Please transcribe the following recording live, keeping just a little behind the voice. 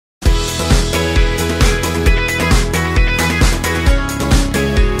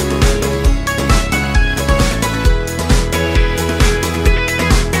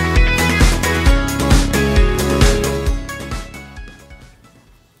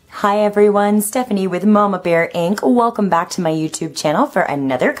Hi everyone, Stephanie with Mama Bear Inc. Welcome back to my YouTube channel for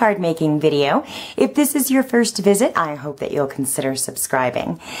another card making video. If this is your first visit, I hope that you'll consider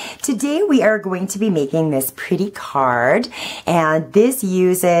subscribing. Today we are going to be making this pretty card, and this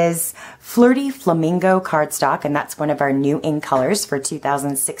uses Flirty Flamingo cardstock, and that's one of our new ink colors for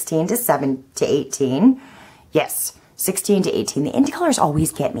 2016 to 18. Yes. 16 to 18. The ink colors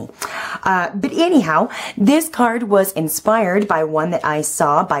always get me. But anyhow, this card was inspired by one that I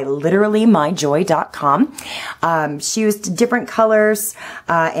saw by literallymyjoy.com. She used different colors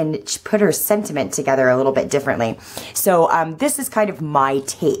and she put her sentiment together a little bit differently. So this is kind of my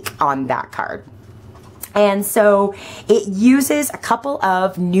take on that card. And so it uses a couple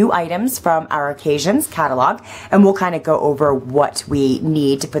of new items from our Occasions catalog, and we'll kind of go over what we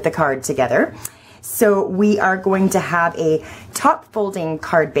need to put the card together. So we are going to have a top folding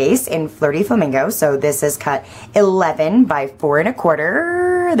card base in Flirty Flamingo. So this is cut 11 by 4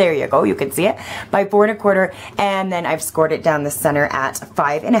 1/4. There you go, you can see it, by 4 1/4. And then I've scored it down the center at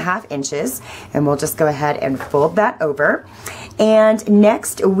 5.5 inches. And we'll just go ahead and fold that over. And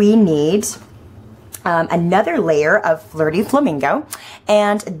next we need another layer of Flirty Flamingo,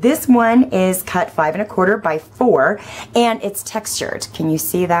 and this one is cut 5 1/4 by 4, and it's textured. Can you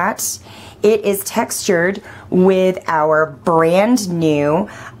see that? It is textured with our brand new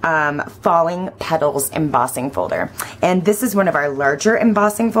Falling Petals embossing folder, and this is one of our larger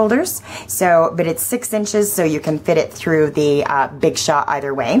embossing folders. So, but it's 6 inches, so you can fit it through the Big Shot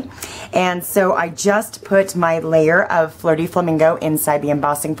either way. And so I just put my layer of Flirty Flamingo inside the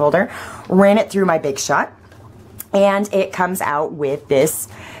embossing folder, ran it through my Big Shot, and it comes out with this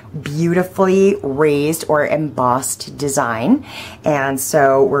beautifully raised or embossed design. And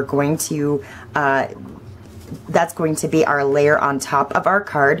so we're going to that's going to be our layer on top of our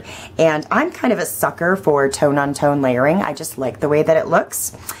card, and I'm kind of a sucker for tone on tone layering. I just like the way that it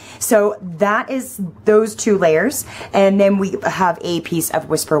looks. So that is those two layers, and then we have a piece of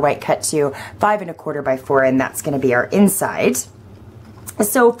Whisper White cut to 5 1/4 by 4, and that's going to be our inside.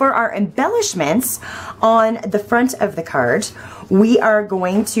 So for our embellishments on the front of the card, we are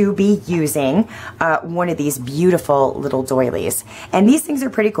going to be using one of these beautiful little doilies. And these things are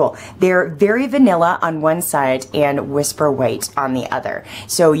pretty cool. They're very vanilla on one side and Whisper White on the other.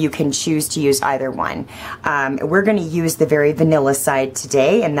 So you can choose to use either one. We're going to use the very vanilla side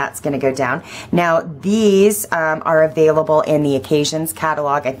today, and that's going to go down. Now these are available in the Occasions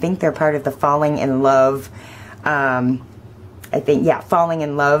catalog. I think they're part of the Falling in Love Falling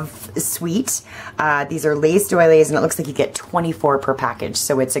in Love suite. These are lace doilies, and it looks like you get 24 per package,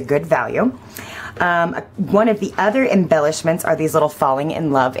 so it's a good value. One of the other embellishments are these little Falling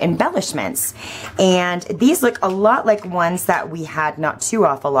in Love embellishments, and these look a lot like ones that we had not too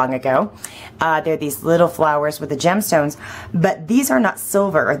awful long ago. They're these little flowers with the gemstones, but these are not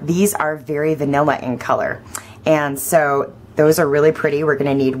silver. These are very vanilla in color, and so those are really pretty. We're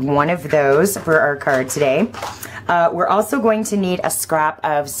going to need one of those for our card today. We're also going to need a scrap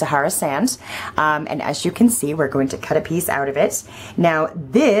of Sahara sand, and as you can see, we're going to cut a piece out of it. Now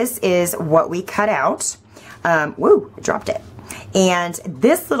this is what we cut out. Woo, I dropped it. And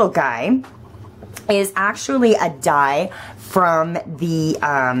this little guy is actually a die from the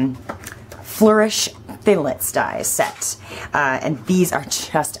Flourish Thinlits die set, and these are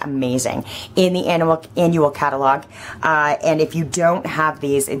just amazing in the annual catalog. And if you don't have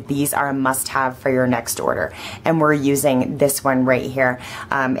these are a must-have for your next order. And we're using this one right here,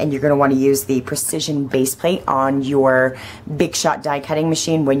 and you're going to want to use the precision base plate on your Big Shot die cutting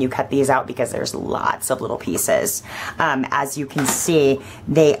machine when you cut these out, because there's lots of little pieces. As you can see,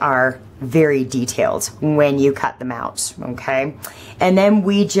 they are very detailed when you cut them out, okay? And then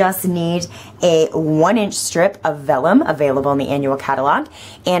we just need a 1-inch strip of vellum available in the annual catalog,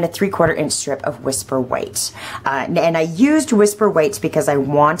 and a 3/4 inch strip of Whisper White. And I used Whisper White because I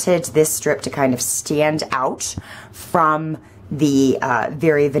wanted this strip to kind of stand out from the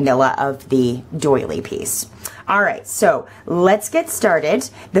very vanilla of the doily piece. All right, so let's get started.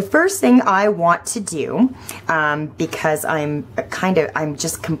 The first thing I want to do, because I'm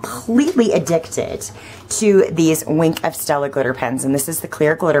just completely addicted to these Wink of Stella glitter pens, and this is the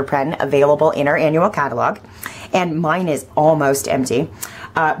clear glitter pen available in our annual catalog, and mine is almost empty.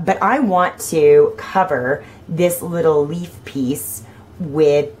 But I want to cover this little leaf piece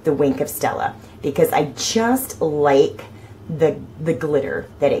with the Wink of Stella, because I just like the glitter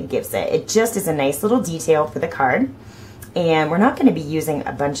that it gives it. It just is a nice little detail for the card. And we're not going to be using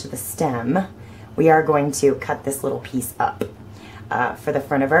a bunch of the stem. We are going to cut this little piece up for the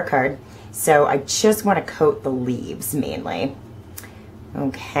front of our card. So I just want to coat the leaves mainly.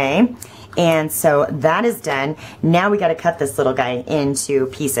 Okay. And so that is done. Now we got to cut this little guy into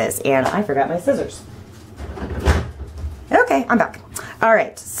pieces, and I forgot my scissors. Okay, I'm back. All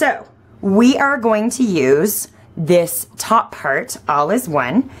right, so we are going to use this top part all as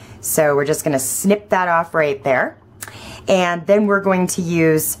one. So we're just going to snip that off right there. And then we're going to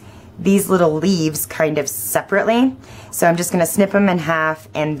use these little leaves kind of separately. So I'm just going to snip them in half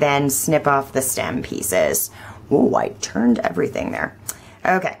and then snip off the stem pieces. Ooh, I turned everything there.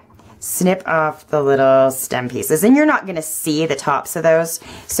 Okay, snip off the little stem pieces. And you're not going to see the tops of those,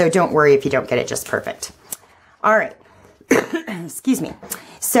 so don't worry if you don't get it just perfect. All right, excuse me.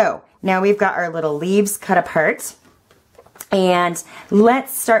 So now we've got our little leaves cut apart. And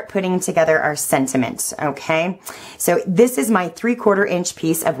let's start putting together our sentiment, okay? So this is my 3/4 inch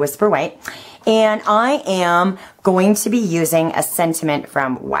piece of Whisper White, and I am going to be using a sentiment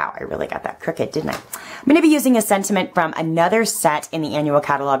from, wow, I really got that crooked, didn't I? I'm going to be using a sentiment from another set in the annual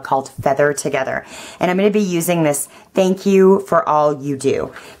catalog called Feather Together. And I'm going to be using this Thank You for All You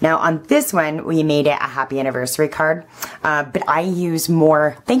Do. Now on this one, we made it a happy anniversary card, but I use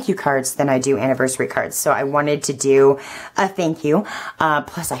more thank you cards than I do anniversary cards. So I wanted to do a thank you.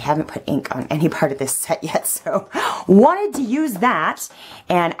 Plus I haven't put ink on any part of this set yet, so wanted to use that.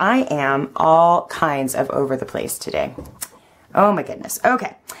 And I am all kinds of over the place today. Oh my goodness.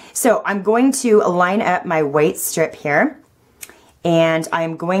 Okay, so I'm going to line up my white strip here, and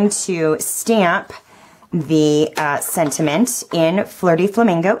I'm going to stamp the sentiment in Flirty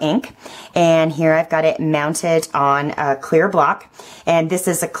Flamingo ink. And here I've got it mounted on a clear block, and this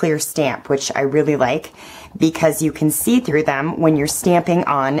is a clear stamp, which I really like because you can see through them when you're stamping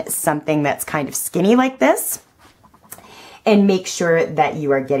on something that's kind of skinny like this, and make sure that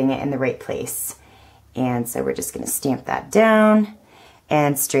you are getting it in the right place. And so we're just going to stamp that down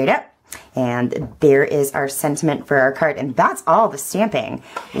and straight up. And there is our sentiment for our card. And that's all the stamping,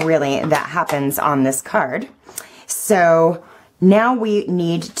 really, that happens on this card. So now we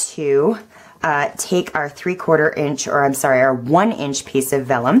need to take our 3/4 inch, or I'm sorry, our 1 inch piece of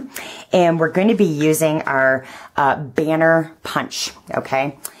vellum. And we're going to be using our banner punch,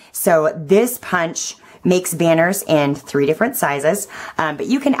 okay? So this punch makes banners in 3 different sizes, but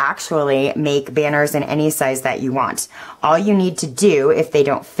you can actually make banners in any size that you want. All you need to do, if they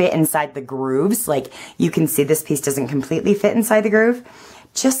don't fit inside the grooves, like you can see this piece doesn't completely fit inside the groove,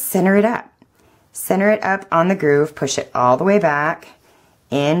 just center it up. Center it up on the groove, push it all the way back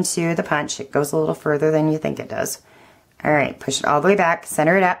into the punch. It goes a little further than you think it does. All right, push it all the way back,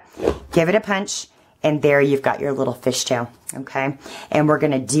 center it up, give it a punch, and there you've got your little fishtail, okay? And we're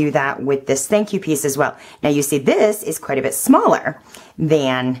gonna do that with this thank you piece as well. Now you see this is quite a bit smaller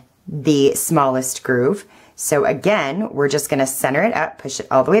than the smallest groove. So again, we're just gonna center it up, push it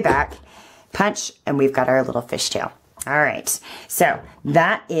all the way back, punch, and we've got our little fishtail. All right, so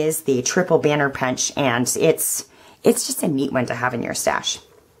that is the triple banner punch, and it's just a neat one to have in your stash.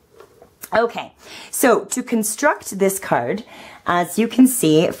 Okay, so to construct this card, as you can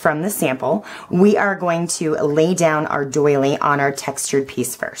see from the sample, we are going to lay down our doily on our textured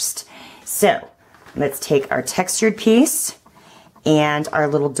piece first. So let's take our textured piece and our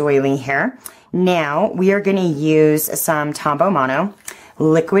little doily here. Now we are going to use some Tombow Mono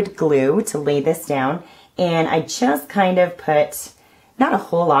liquid glue to lay this down, and I just kind of put, not a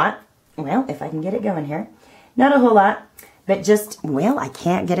whole lot, well, if I can get it going here, not a whole lot, but just, well, I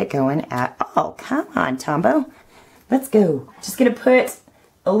can't get it going at all. Come on, Tombow. Let's go. Just gonna put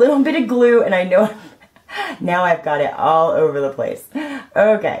a little bit of glue, and I know now I've got it all over the place.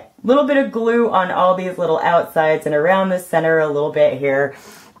 Okay, a little bit of glue on all these little outsides and around the center a little bit here.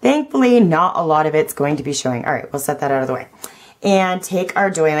 Thankfully, not a lot of it's going to be showing. All right, we'll set that out of the way. And take our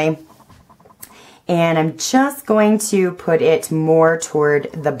doily, and I'm just going to put it more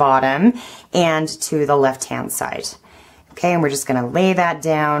toward the bottom and to the left-hand side. Okay, and we're just gonna lay that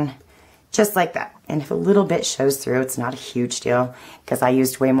down just like that. And if a little bit shows through, it's not a huge deal because I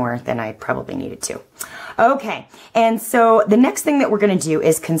used way more than I probably needed to. Okay, and so the next thing that we're gonna do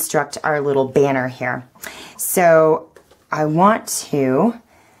is construct our little banner here. So I want to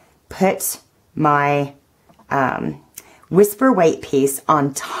put my Whisper White piece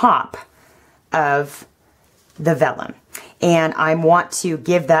on top of the vellum. And I want to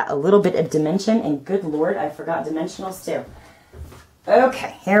give that a little bit of dimension, and good Lord, I forgot dimensionals too.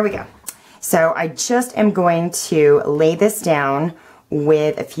 Okay, here we go. So I just am going to lay this down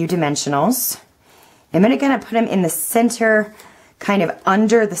with a few dimensionals. I'm gonna put them in the center, kind of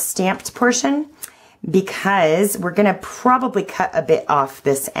under the stamped portion, because we're gonna probably cut a bit off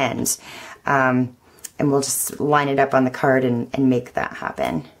this end. And we'll just line it up on the card and make that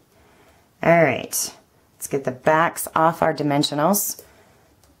happen. All right, let's get the backs off our dimensionals.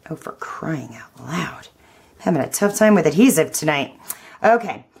 Oh, for crying out loud. I'm having a tough time with adhesive tonight.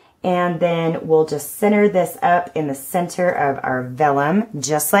 Okay, and then we'll just center this up in the center of our vellum,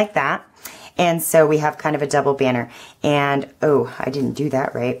 just like that. And so we have kind of a double banner. And, oh, I didn't do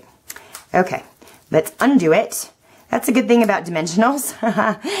that right. Okay, let's undo it. That's a good thing about dimensionals,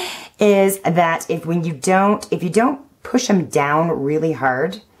 is that if you don't push them down really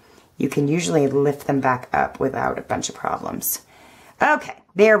hard, you can usually lift them back up without a bunch of problems. Okay,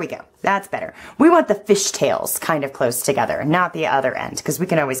 there we go. That's better. We want the fishtails kind of close together, not the other end, because we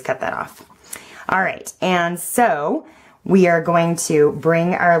can always cut that off. All right, and so we are going to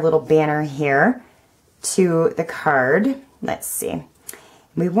bring our little banner here to the card. Let's see.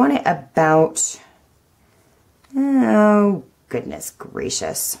 We want it about, oh, goodness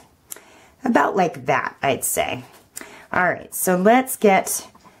gracious. About like that, I'd say. All right, so let's get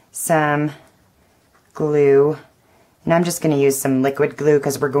some glue. And I'm just going to use some liquid glue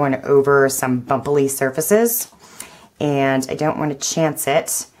because we're going over some bumpy surfaces. And I don't want to chance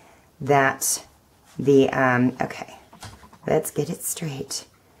it that the, okay, let's get it straight.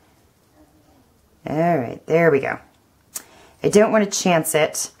 All right, there we go. I don't want to chance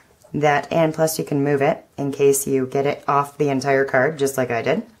it that, and plus you can move it in case you get it off the entire card, just like I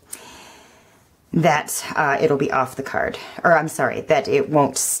did, that it'll be off the card. Or I'm sorry, that it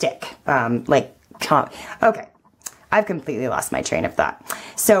won't stick. Okay. I've completely lost my train of thought.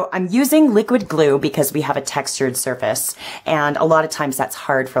 So I'm using liquid glue because we have a textured surface, and a lot of times that's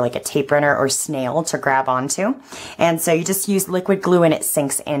hard for like a tape runner or snail to grab onto. And so you just use liquid glue and it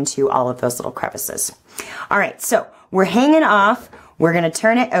sinks into all of those little crevices. All right, so we're hanging off. We're going to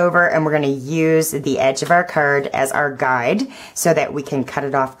turn it over and we're going to use the edge of our card as our guide so that we can cut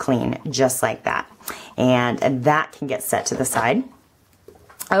it off clean, just like that. And that can get set to the side.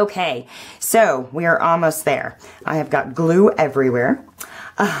 Okay, so we are almost there. I have got glue everywhere.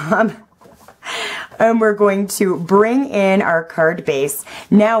 And we're going to bring in our card base.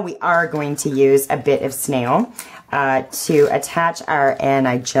 Now we are going to use a bit of snail to attach our, and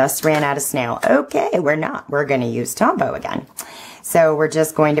I just ran out of snail. Okay, we're not. We're going to use Tombow again. So we're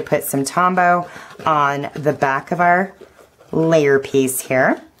just going to put some Tombow on the back of our layer piece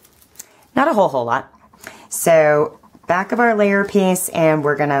here. Not a whole lot. So back of our layer piece, and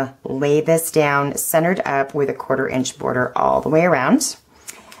we're gonna lay this down centered up with a 1/4 inch border all the way around.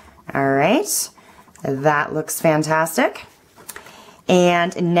 All right, that looks fantastic.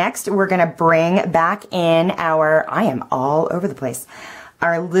 And next we're gonna bring back in our, I am all over the place,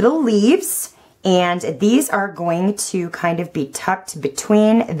 our little leaves, and these are going to kind of be tucked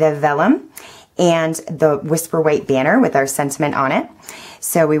between the vellum and the Whisper White banner with our sentiment on it.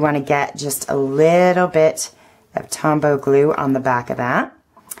 So we wanna get just a little bit of Tombow glue on the back of that.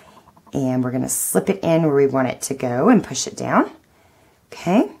 And we're going to slip it in where we want it to go and push it down.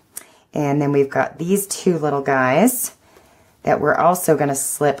 Okay. And then we've got these two little guys that we're also going to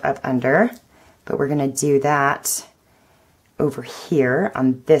slip up under. But we're going to do that over here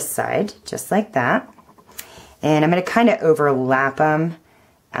on this side, just like that. And I'm going to kind of overlap them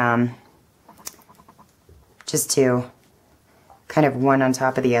just to kind of one on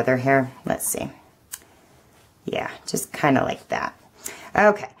top of the other here. Let's see. Yeah, just kind of like that.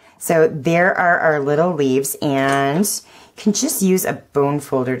 Okay, so there are our little leaves, and you can just use a bone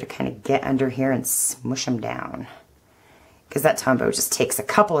folder to kind of get under here and smush them down, because that Tombow just takes a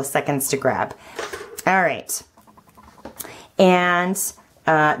couple of seconds to grab. All right, and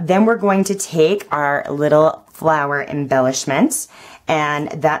then we're going to take our little flower embellishment,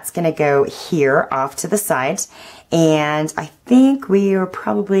 and that's going to go here off to the side, and I think we are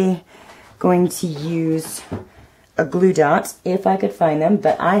probably going to use a glue dot if I could find them,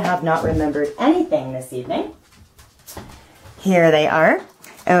 but I have not remembered anything this evening. Here they are.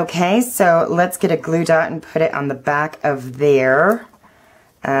 Okay, so let's get a glue dot and put it on the back of there.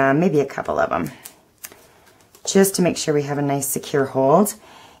 Maybe a couple of them, just to make sure we have a nice secure hold.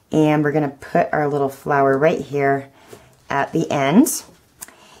 And we're going to put our little flower right here at the end.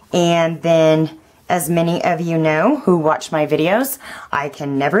 And then, as many of you know who watch my videos, I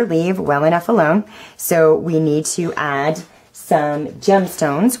can never leave well enough alone. So we need to add some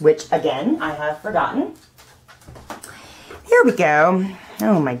gemstones, which again, I have forgotten. Here we go.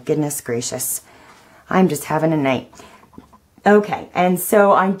 Oh my goodness gracious. I'm just having a night. Okay, and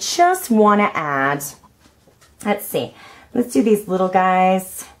so I just want to add, let's see, let's do these little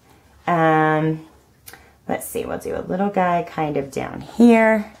guys. Let's see, we'll do a little guy kind of down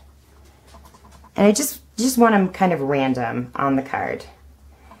here. And I just want them kind of random on the card.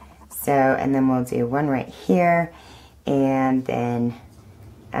 So, and then we'll do one right here, and then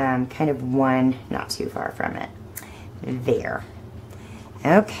kind of one not too far from it. There.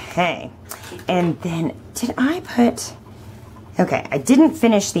 Okay, and then did I put, okay, I didn't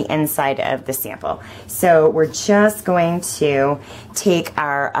finish the inside of the sample. So we're just going to take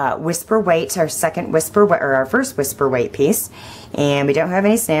our Whisper White, our second Whisper White, or our first Whisper White piece, and we don't have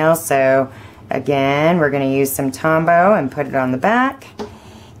any snails, so again, we're going to use some Tombow and put it on the back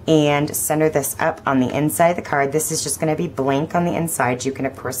and center this up on the inside of the card. This is just going to be blank on the inside. You can,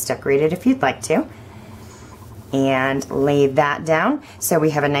 of course, decorate it if you'd like to. And lay that down so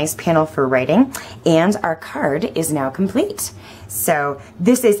we have a nice panel for writing, and our card is now complete. So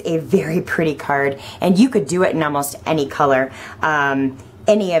this is a very pretty card, and you could do it in almost any color,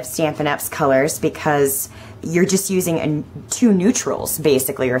 any of Stampin' Up's colors, because you're just using two neutrals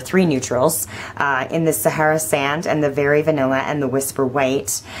basically, or three neutrals, in the Sahara Sand and the Very Vanilla and the Whisper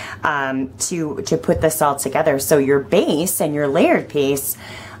White, to put this all together. So your base and your layered piece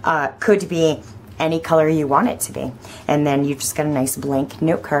could be any color you want it to be. And then you've just got a nice blank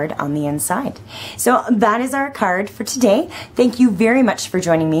note card on the inside. So that is our card for today. Thank you very much for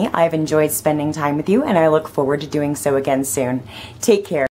joining me. I've enjoyed spending time with you, and I look forward to doing so again soon. Take care.